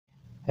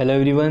Hello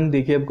everyone,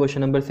 देखिए अब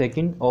question number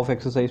second of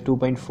exercise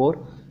 2.4।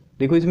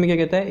 देखो इसमें क्या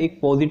कहता है, एक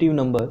positive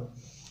number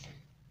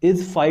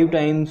is 5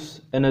 times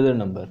another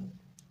number.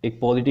 एक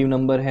पॉजिटिव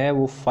नंबर है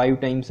वो 5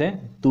 टाइम्स है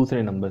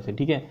दूसरे नंबर से,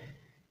 ठीक है।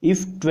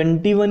 If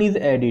 21 is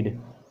added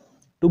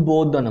to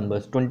both the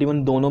numbers,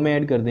 21 दोनों में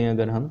ऐड कर दें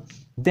अगर हम,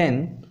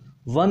 then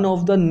one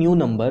of the new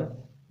number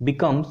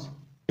becomes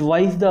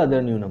twice the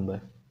other new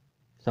number.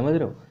 समझ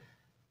रहे हो,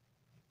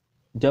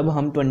 जब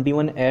हम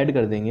 21 ऐड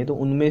कर देंगे तो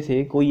उनमें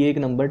से कोई एक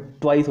नंबर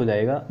ट्वाइस हो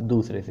जाएगा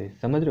दूसरे से।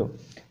 समझ रहे हो,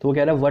 तो वो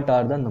कह रहा है व्हाट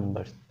आर द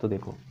नंबर्स। तो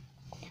देखो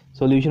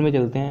सॉल्यूशन में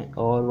चलते हैं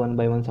और वन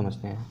बाय वन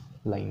समझते हैं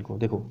लाइन को।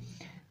 देखो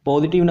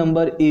positive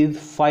number is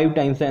 5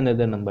 times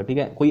another number, ठीक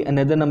है। कोई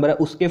अनदर नंबर है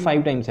उसके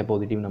 5 टाइम्स है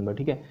पॉजिटिव नंबर,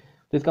 ठीक है।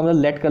 तो इसका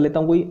मतलब लेट कर लेता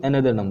हूँ कोई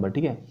अनदर नंबर,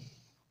 ठीक है।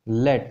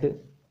 Let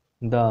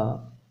the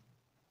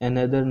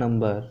another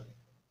number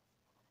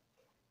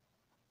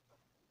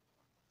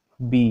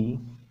B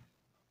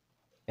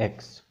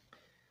x.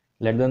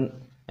 Late then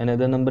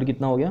another number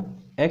कितना हो गया,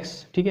 x,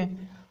 ठीक है।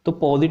 तो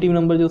पॉजिटिव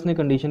नंबर जो उसने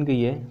कंडीशन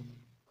कही है,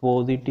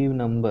 positive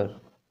number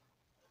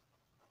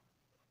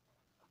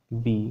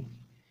b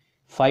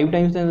 5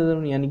 times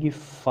another यानी कि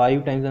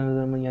 5 टाइम्स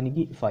अनदर यानी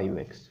कि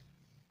 5x।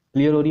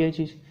 क्लियर हो रही है ये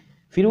चीज।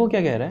 फिर वो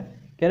क्या कह रहा है,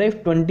 कह रहा है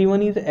if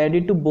 21 is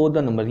added to both the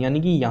number,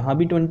 यानी कि यहां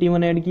भी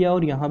 21 ऐड किया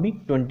और यहां भी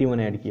 21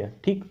 ऐड किया,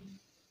 ठीक।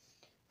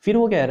 फिर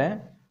वो कह रहा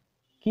है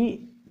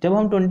कि जब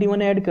हम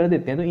 21 ऐड कर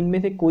देते हैं तो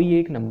इनमें से कोई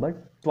एक नंबर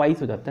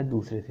ट्वाइस हो जाता है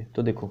दूसरे से।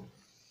 तो देखो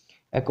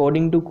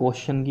अकॉर्डिंग टू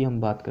क्वेश्चन की हम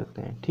बात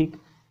करते हैं, ठीक।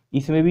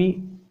 इसमें भी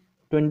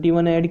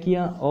 21 ऐड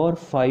किया और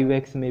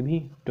 5x में भी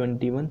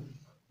 21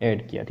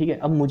 ऐड किया, ठीक है।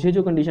 अब मुझे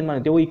जो कंडीशन बनानी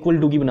होती है वो इक्वल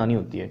टू की बनानी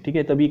होती है, ठीक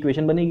है, तभी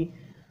इक्वेशन बनेगी।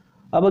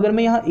 अब अगर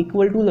मैं यहाँ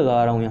इक्वल टू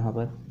लगा रहा हूँ यहाँ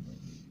पर,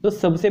 तो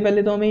सबसे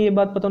पहले तो हमें ये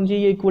बात पता होनी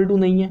चाहिए ये इक्वल टू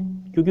नहीं है,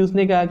 क्योंकि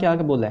उसने क्या क्या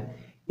बोला है,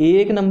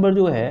 एक नंबर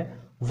जो है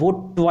वो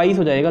ट्वाइस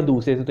हो जाएगा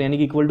दूसरे से, तो यानी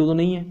कि इक्वल टू तो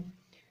नहीं है।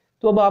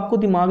 तो अब आपको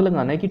दिमाग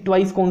लगाना है कि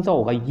ट्वाइस कौन सा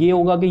होगा, ये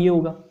होगा कि ये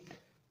होगा।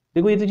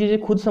 देखो ये तो चीजें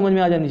खुद समझ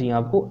में आ जानी चाहिए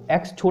आपको।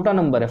 x छोटा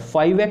नंबर है,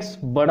 5x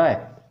बड़ा है,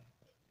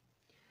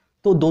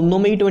 तो दोनों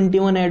में ही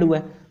 21 ऐड हुआ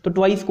है, तो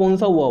ट्वाइस कौन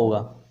सा हुआ होगा,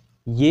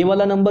 ये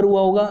वाला नंबर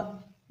हुआ होगा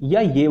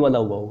या ये वाला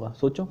हुआ होगा।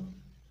 सोचो,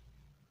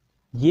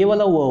 ये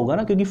वाला हुआ होगा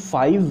ना, क्योंकि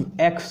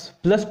 5x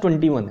प्लस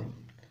 21 है,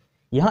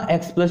 यहां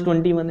x प्लस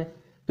 21 है,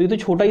 तो ये तो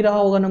छोटा ही रहा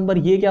होगा नंबर।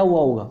 ये क्या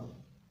हुआ होगा,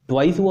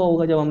 ट्वाइस हुआ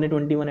होगा जब हमने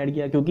 21 ऐड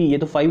किया, क्योंकि ये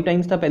तो 5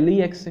 टाइम्स था पहले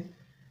ही x से,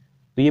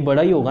 तो ये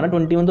बड़ा ही होगा ना।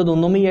 21 तो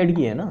दोनों में ही ऐड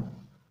किया है ना,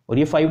 और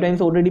ये 5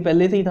 टाइम्स ऑलरेडी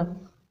पहले से ही था,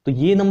 तो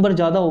ये नंबर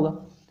ज्यादा होगा,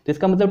 तो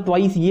इसका मतलब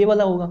ट्वाइस ये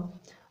वाला होगा।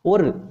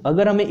 और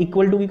अगर हमें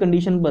इक्वल टू की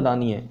कंडीशन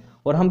बतानी है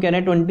और हम कह रहे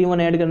हैं 21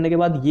 ऐड करने के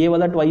बाद ये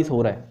वाला ट्वाइस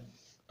हो रहा है,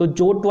 तो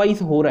जो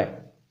ट्वाइस हो रहा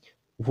है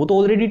वो तो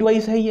ऑलरेडी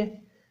ट्वाइस है ही है।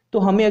 तो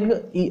हमें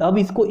अगर अब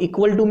इसको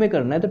इक्वल टू में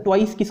करना है तो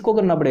ट्वाइस किसको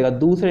करना पड़ेगा,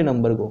 दूसरे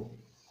नंबर को,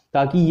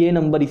 ताकि ये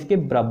नंबर इसके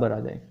बराबर आ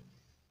जाए।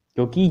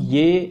 क्योंकि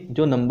ये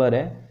जो नंबर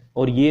है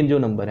और ये जो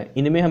नंबर है,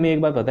 इनमें हमें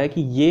एक बार पता है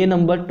कि ये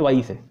नंबर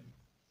ट्वाइस है,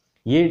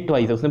 ये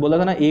ट्वाइस है। उसने बोला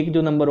था ना एक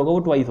जो नंबर होगा वो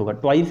ट्वाइस होगा।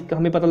 ट्वाइस का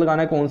हमें पता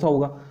लगाना है कौन सा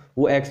होगा,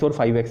 वो x और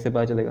 5x से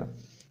पता चलेगा।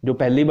 जो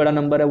पहले ही बड़ा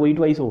नंबर है वही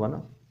ट्वाइस होगा ना,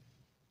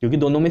 क्योंकि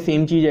दोनों में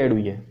सेम चीज ऐड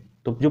हुई है,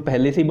 तो जो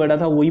पहले से ही बड़ा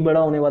था वही बड़ा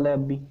होने वाला है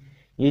अब भी।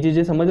 ये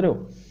चीजें समझ रहे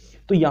हो।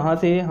 तो यहाँ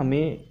से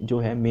हमें जो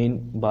है मेन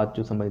बात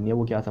जो समझनी है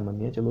वो क्या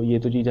समझनी है, चलो ये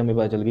तो चीज हमें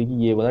पता चल गई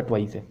कि ये वाला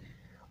ट्वाइस है।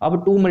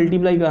 अब 2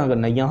 मल्टीप्लाई कहाँ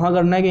करना है, यहाँ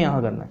करना है कि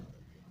यहाँ करना है।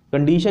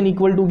 कंडीशन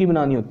इक्वल टू की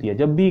बनानी होती है।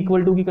 जब भी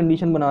इक्वल टू की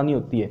कंडीशन बनानी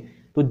होती है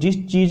तो जिस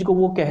चीज को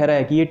वो कह रहा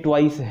है कि ये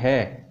ट्वाइस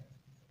है,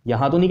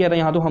 यहां तो नहीं कह रहा,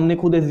 यहां तो हमने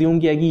खुद एज्यूम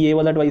किया कि ये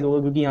वाला ट्वाइस होगा,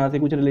 क्योंकि यहां से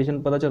कुछ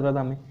रिलेशन पता चल रहा था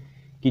हमें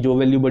कि जो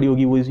वैल्यू बड़ी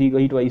होगी वो इसी का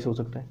ही ट्वाइस हो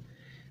सकता है।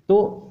 तो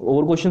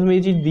और क्वेश्चन में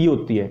ये चीज दी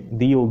होती है,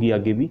 दी होगी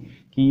आगे भी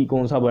कि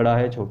कौन सा बड़ा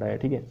है छोटा है,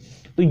 ठीक है।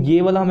 तो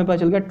ये वाला हमें पता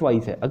चल गया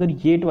ट्वाइस है। अगर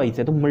ये ट्वाइस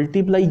है तो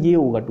मल्टीप्लाई ये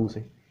होगा 2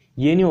 से,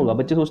 ये नहीं होगा।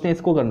 बच्चे सोचते हैं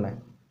इसको करना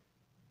है,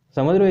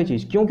 समझ रहे हो ये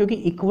चीज क्यों, क्योंकि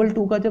इक्वल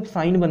टू का जब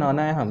साइन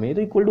बनाना है हमें,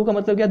 तो इक्वल टू का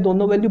मतलब क्या,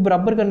 दोनों वैल्यू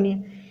बराबर करनी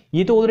है।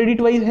 ये तो ऑलरेडी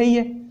ट्वाइस है ही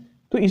है,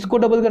 तो इसको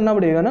डबल करना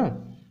पड़ेगा ना।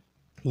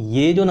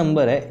 ये जो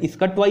नंबर है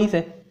इसका ट्वाइस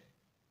है,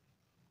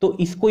 तो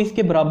इसको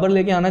इसके बराबर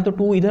लेके आना है, तो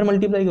 2 इधर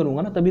मल्टीप्लाई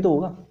करूंगा ना, तभी तो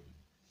होगा।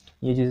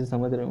 ये चीजें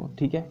समझ रहे हो,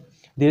 ठीक है।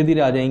 धीरे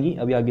धीरे आ जाएंगी,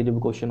 अभी आगे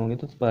जब क्वेश्चन होंगे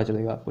तो पता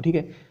चलेगा आपको, ठीक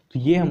है। तो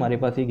ये हमारे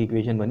पास एक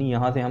इक्वेशन बनी,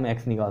 यहाँ से हम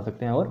x निकाल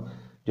सकते हैं और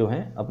जो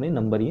है अपने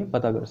नंबर ये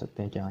पता कर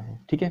सकते हैं क्या है,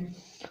 ठीक है।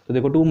 तो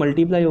देखो 2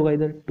 मल्टीप्लाई होगा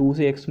इधर, 2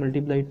 से x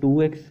मल्टीप्लाई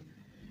 2x,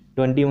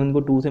 21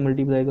 को 2 से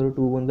मल्टीप्लाई करो,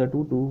 2 1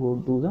 2, 2 4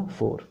 2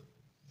 4,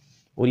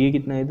 और ये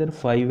कितना है इधर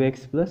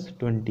 5x प्लस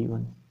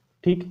 21,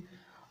 ठीक।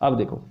 अब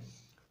देखो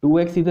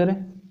 2x इधर है,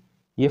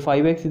 ये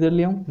 5x इधर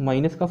ले आऊँ,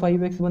 माइनस का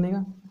 5x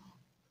बनेगा।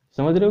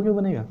 समझ रहे हो क्यों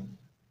बनेगा,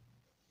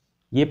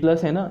 ये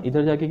प्लस है ना,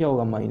 इधर जाके क्या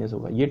होगा, माइनस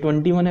होगा। ये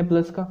 21 है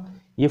प्लस का,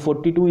 ये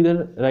 42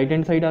 इधर राइट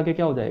हैंड साइड आके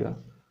क्या हो जाएगा,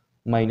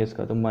 माइनस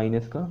का, तो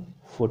माइनस का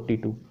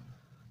 42।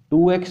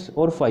 2x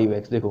और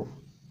 5x देखो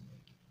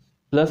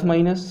plus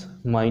minus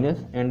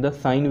minus and the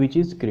sign which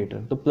is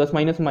greater, तो प्लस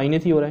माइनस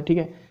माइनस ही हो रहा है, ठीक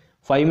है।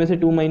 5 में से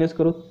 2 माइनस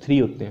करो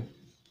 3 होते हैं,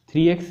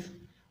 3x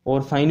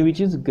और साइन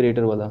विच इज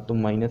ग्रेटर वाला, तो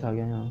माइनस आ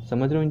गया यहाँ।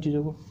 समझ रहे हो इन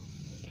चीज़ों को।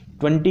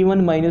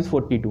 21 माइनस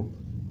 42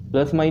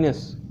 प्लस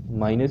माइनस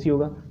माइनस ही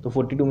होगा, तो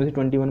 42 में से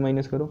 21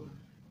 माइनस करो,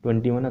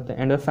 21 आता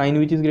है। And the sign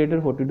which is greater,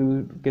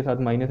 42 के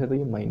साथ माइनस है तो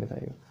ये माइनस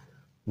आएगा,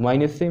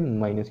 माइनस से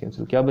माइनस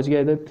कैंसिल, क्या बच गया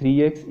इधर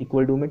 3x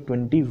इक्वल टू में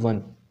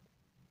 21।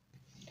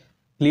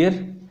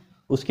 क्लियर।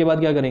 उसके बाद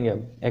क्या करेंगे,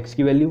 अब x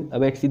की वैल्यू,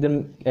 अब x इधर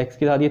x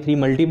के साथ ये 3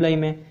 मल्टीप्लाई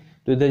में है,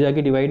 तो इधर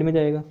जाके डिवाइड में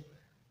जाएगा,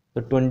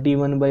 तो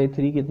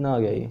 21/3 कितना आ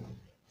गया ये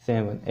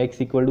 7,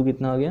 x इक्वल टू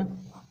कितना आ गया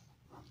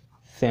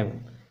 7।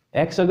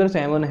 x अगर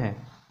 7 है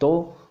तो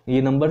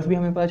ये नंबर्स भी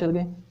हमें पता चल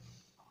गए।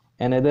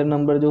 अनदर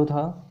नंबर जो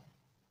था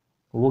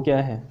वो क्या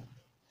है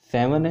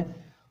 7 है,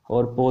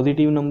 और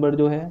पॉजिटिव नंबर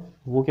जो है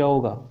वो क्या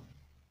होगा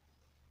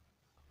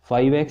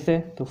 5x है,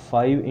 तो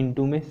 5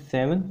 इंटू में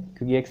 7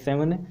 क्योंकि x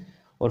 7 है,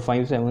 और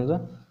 5 7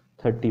 सा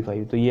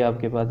 35, तो ये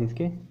आपके पास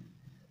इसके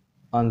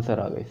आंसर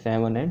आ गए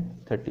 7 एंड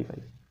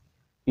 35।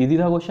 इजी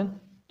था क्वेश्चन,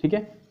 ठीक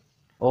है।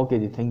 Okay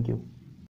ji, thank you.